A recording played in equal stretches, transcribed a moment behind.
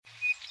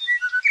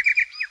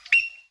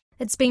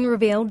It's been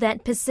revealed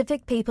that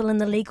Pacific people in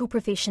the legal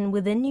profession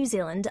within New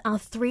Zealand are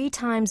 3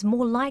 times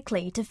more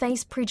likely to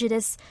face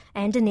prejudice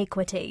and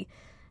inequity.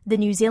 The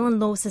New Zealand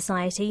Law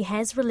Society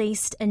has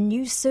released a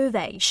new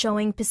survey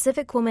showing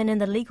Pacific women in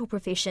the legal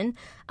profession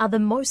are the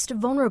most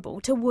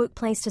vulnerable to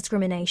workplace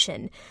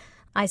discrimination.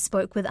 I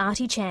spoke with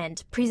Artie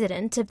Chand,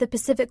 President of the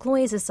Pacific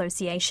Lawyers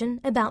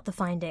Association, about the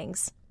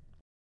findings.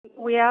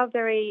 We are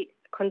very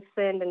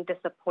concerned and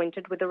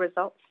disappointed with the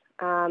results.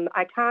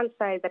 I can't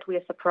say that we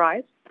are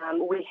surprised.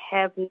 We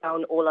have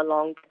known all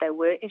along that there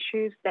were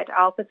issues that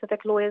our Pacific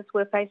lawyers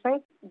were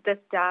facing. This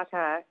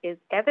data is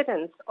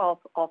evidence of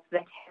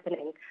that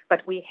happening,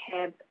 but we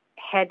have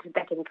had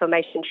that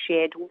information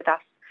shared with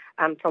us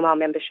from our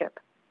membership.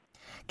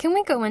 Can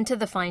we go into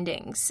the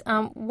findings?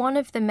 One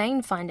of the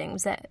main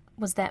findings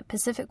was that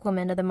Pacific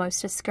women are the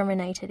most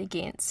discriminated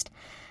against.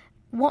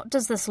 What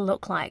does this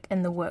look like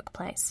in the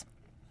workplace?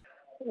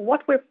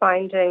 What we're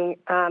finding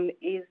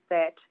is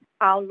that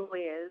our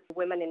lawyers,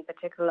 women in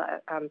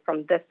particular,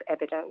 from this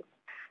evidence,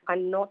 are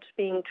not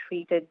being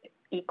treated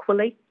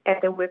equally at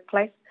their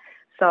workplace.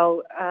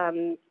 So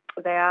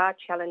there are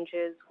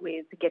challenges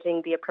with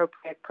getting the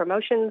appropriate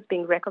promotions,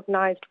 being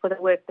recognised for the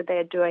work that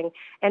they're doing,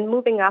 and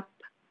moving up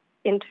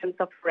in terms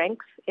of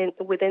ranks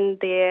within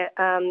the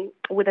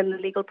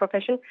legal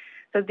profession.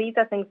 So these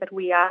are things that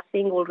we are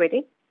seeing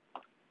already,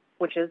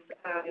 which is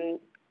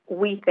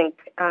we think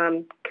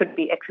could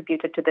be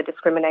attributed to the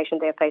discrimination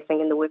they're facing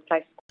in the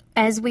workplace.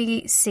 As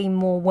we see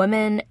more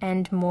women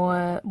and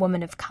more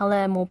women of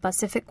colour, more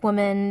Pacific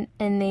women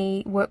in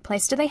the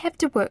workplace, do they have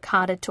to work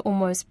harder to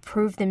almost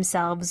prove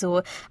themselves,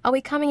 or are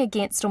we coming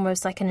against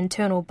almost like an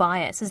internal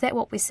bias? Is that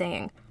what we're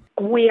seeing?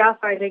 We are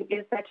finding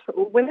is that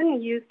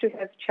women used to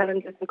have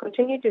challenges and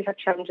continue to have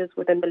challenges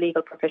within the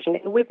legal profession,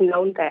 and we've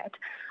known that.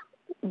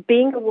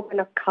 Being a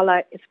woman of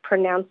colour is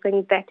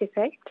pronouncing that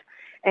effect,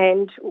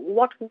 and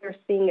what we're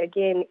seeing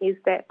again is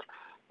that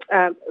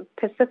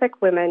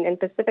Pacific women and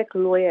Pacific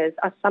lawyers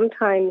are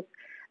sometimes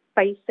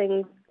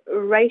facing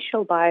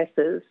racial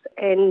biases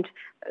and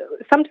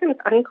sometimes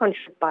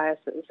unconscious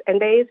biases. And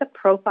there is a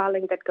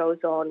profiling that goes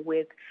on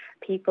with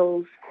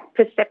people's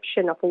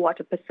perception of what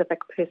a Pacific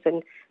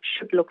person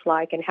should look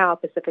like and how a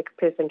Pacific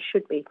person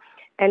should be.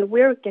 And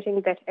we're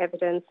getting that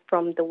evidence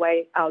from the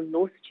way our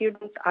law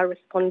students are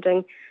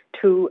responding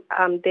to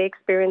their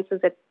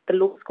experiences at the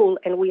law school,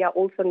 and we are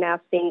also now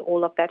seeing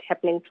all of that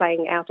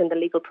playing out in the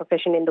legal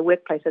profession in the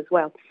workplace as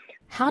well.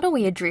 How do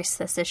we address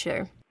this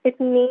issue? It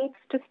needs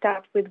to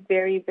start with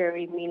very,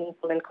 very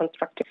meaningful and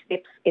constructive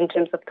steps in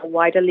terms of the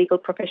wider legal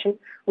profession.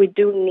 We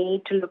do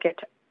need to look at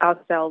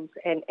ourselves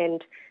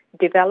and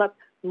develop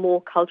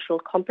more cultural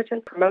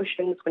competence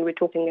promotions when we're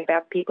talking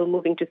about people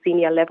moving to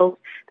senior levels,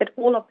 that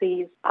all of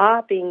these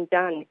are being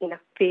done in a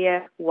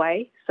fair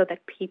way so that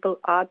people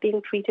are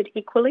being treated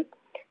equally.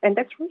 And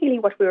that's really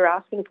what we're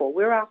asking for.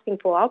 We're asking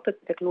for our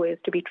Pacific lawyers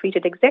to be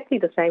treated exactly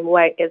the same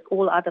way as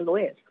all other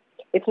lawyers.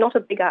 It's not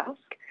a big ask,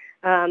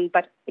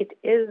 but it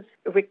is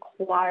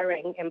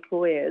requiring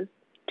employers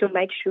to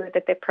make sure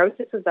that their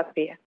processes are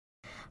fair.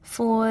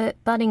 For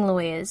budding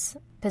lawyers,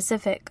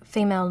 Pacific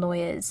female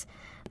lawyers,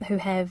 who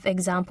have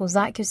examples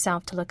like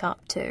yourself to look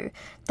up to,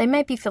 they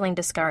may be feeling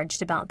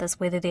discouraged about this,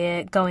 whether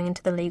they're going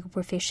into the legal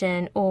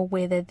profession or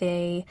whether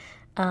they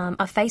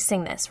are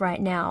facing this right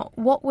now.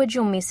 What would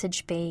your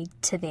message be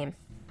to them?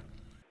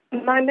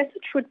 My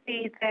message would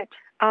be that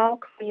our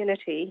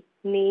community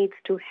needs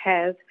to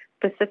have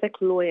Pacific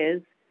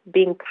lawyers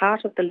being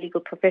part of the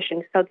legal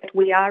profession so that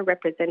we are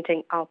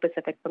representing our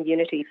Pacific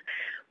communities.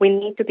 We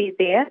need to be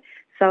there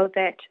so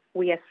that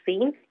we are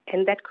seen,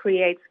 and that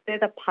creates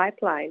further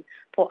pipeline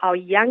for our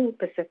young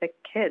Pacific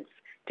kids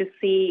to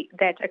see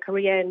that a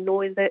career in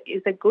law is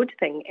a good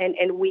thing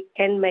and we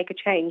can make a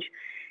change.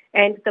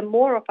 And the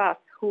more of us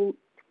who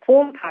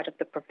form part of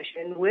the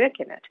profession and work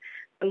in it,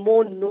 the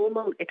more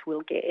normal it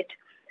will get.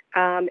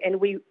 And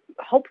we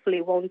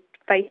hopefully won't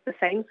face the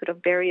same sort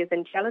of barriers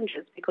and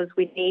challenges because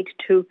we need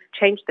to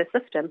change the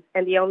system.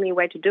 And the only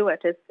way to do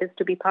it is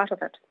to be part of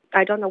it.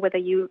 I don't know whether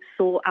you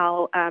saw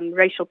our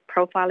racial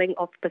profiling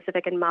of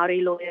Pacific and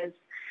Māori lawyers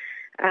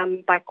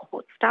by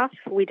court staff.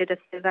 We did a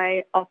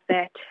survey of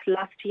that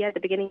last year, at the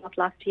beginning of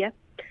last year.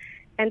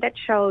 And that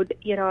showed,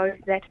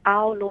 that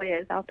our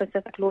lawyers, our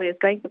Pacific lawyers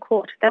going to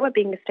court, they were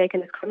being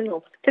mistaken as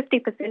criminals.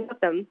 50% of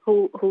them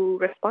who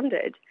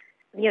responded,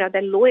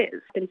 they're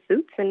lawyers in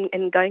suits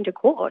and going to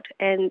court,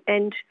 and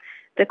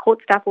the court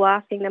staff were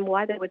asking them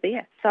why they were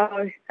there.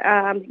 So,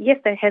 yes,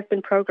 there has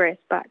been progress,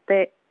 but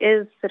there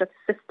is sort of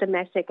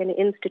systematic and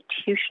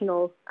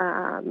institutional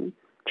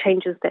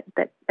changes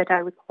that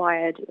are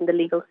required in the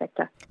legal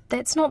sector.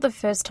 That's not the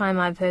first time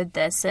I've heard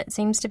this. It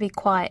seems to be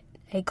quite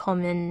a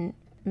common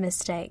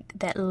mistake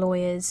that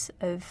lawyers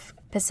of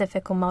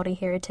Pacific or Māori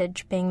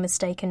heritage being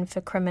mistaken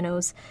for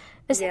criminals.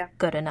 Is that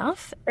good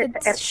enough?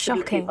 It's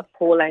shocking.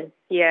 Appalling.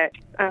 Yeah.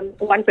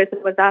 One person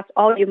was asked,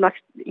 you must,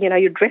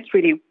 you dress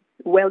really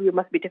well, you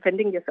must be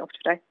defending yourself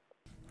today.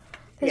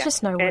 There's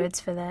just no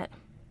words for that.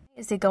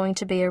 Is there going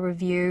to be a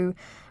review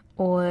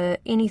or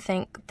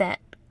anything that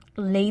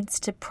leads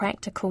to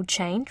practical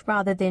change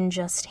rather than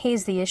just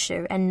here's the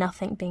issue and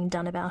nothing being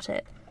done about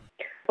it?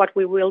 What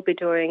we will be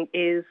doing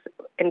is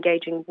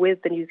engaging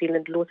with the New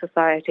Zealand Law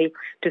Society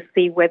to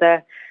see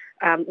whether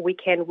we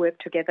can work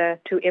together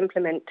to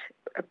implement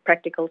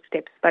practical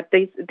steps. But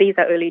these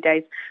are early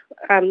days.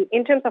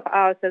 In terms of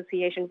our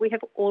association, we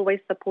have always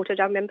supported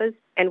our members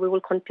and we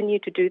will continue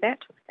to do that.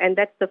 And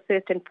that's the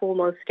first and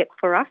foremost step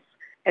for us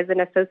as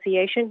an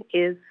association,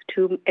 is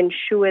to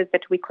ensure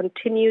that we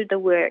continue the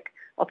work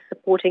of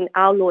supporting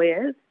our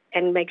lawyers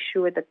and make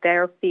sure that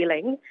they're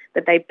feeling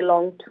that they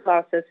belong to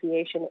our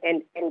association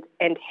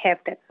and have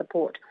that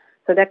support.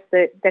 So that's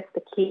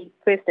the key,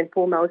 first and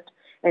foremost.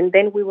 And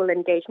then we will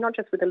engage not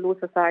just with the Law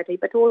Society,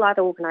 but all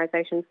other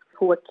organisations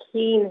who are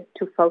keen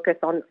to focus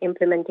on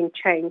implementing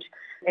change.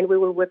 And we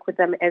will work with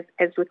them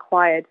as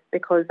required,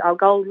 because our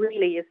goal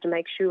really is to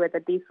make sure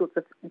that these sorts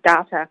of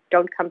data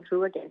don't come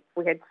through again.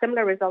 We had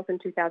similar results in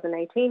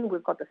 2018.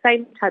 We've got the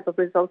same type of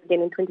results again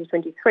in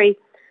 2023.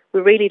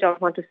 We really don't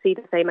want to see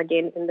the same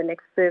again in the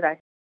next survey.